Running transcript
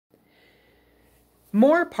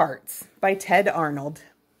More Parts by Ted Arnold.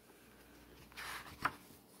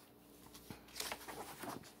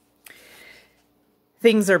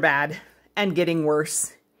 Things are bad and getting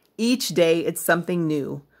worse. Each day it's something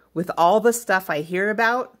new. With all the stuff I hear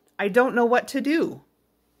about, I don't know what to do.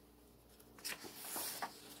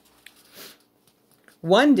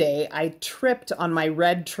 One day I tripped on my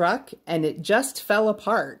red truck and it just fell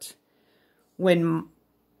apart.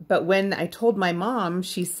 But when I told my mom,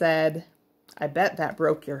 she said, "I bet that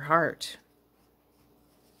broke your heart."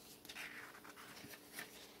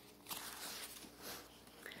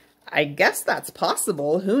 I guess that's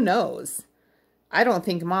possible. Who knows? I don't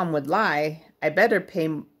think Mom would lie. I better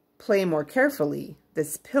play more carefully.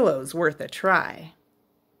 This pillow's worth a try.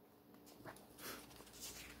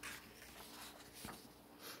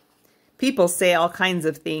 People say all kinds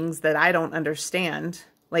of things that I don't understand.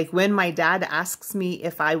 Like when my dad asks me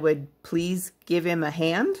if I would please give him a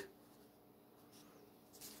hand.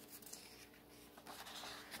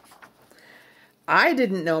 I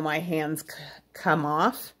didn't know my hands come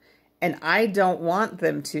off, and I don't want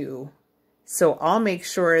them to. So I'll make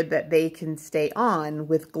sure that they can stay on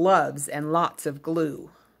with gloves and lots of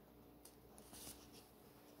glue.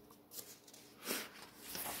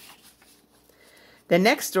 The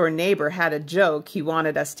next door neighbor had a joke he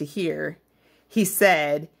wanted us to hear. He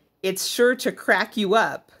said, "It's sure to crack you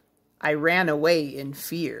up." I ran away in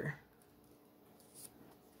fear.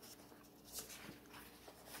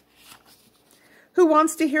 Who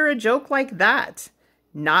wants to hear a joke like that?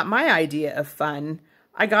 Not my idea of fun.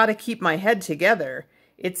 I gotta keep my head together.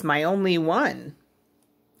 It's my only one.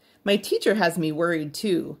 My teacher has me worried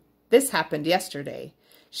too. This happened yesterday.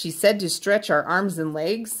 She said to stretch our arms and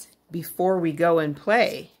legs before we go and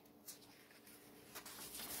play.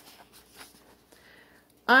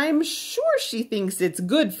 I'm sure she thinks it's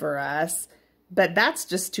good for us, but that's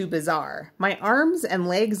just too bizarre. My arms and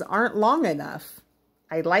legs aren't long enough.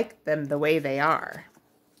 I like them the way they are.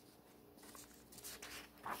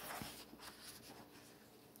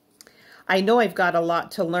 I know I've got a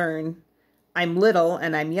lot to learn. I'm little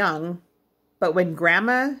and I'm young, but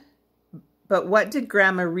what did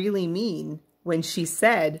Grandma really mean when she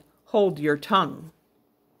said, "Hold your tongue"?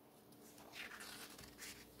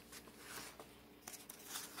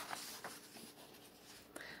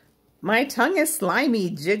 My tongue is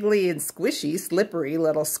slimy, jiggly, and squishy, slippery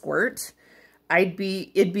little squirt. It'd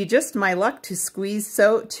be just my luck to squeeze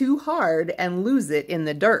too hard and lose it in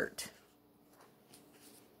the dirt.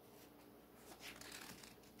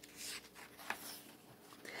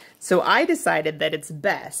 So I decided that it's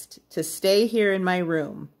best to stay here in my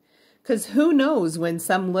room, 'cause who knows when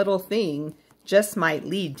some little thing just might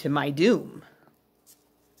lead to my doom.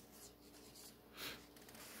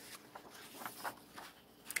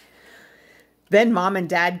 Then Mom and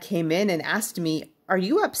Dad came in and asked me, "Are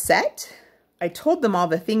you upset?" I told them all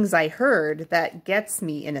the things I heard that gets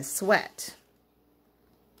me in a sweat.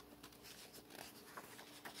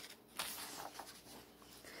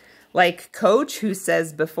 Like Coach, who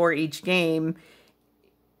says before each game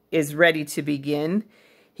is ready to begin,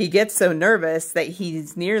 he gets so nervous that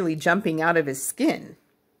he's nearly jumping out of his skin.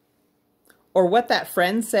 Or what that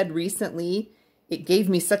friend said recently, "It gave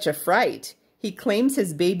me such a fright." He claims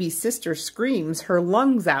his baby sister screams her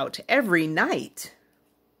lungs out every night.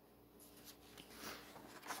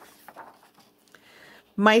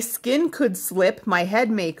 My skin could slip, my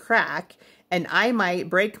head may crack, and I might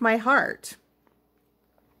break my heart.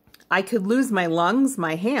 I could lose my lungs,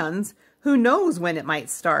 my hands. Who knows when it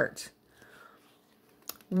might start?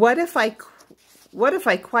 What if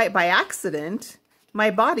I quite by accident,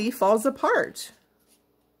 my body falls apart?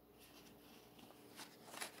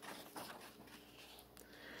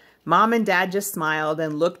 Mom and Dad just smiled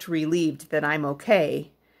and looked relieved that I'm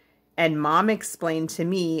okay. And Mom explained to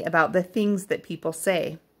me about the things that people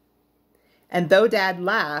say. And though Dad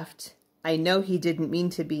laughed, I know he didn't mean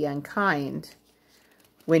to be unkind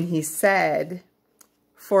when he said,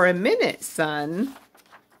 "For a minute, son,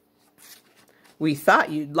 we thought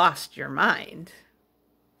you'd lost your mind."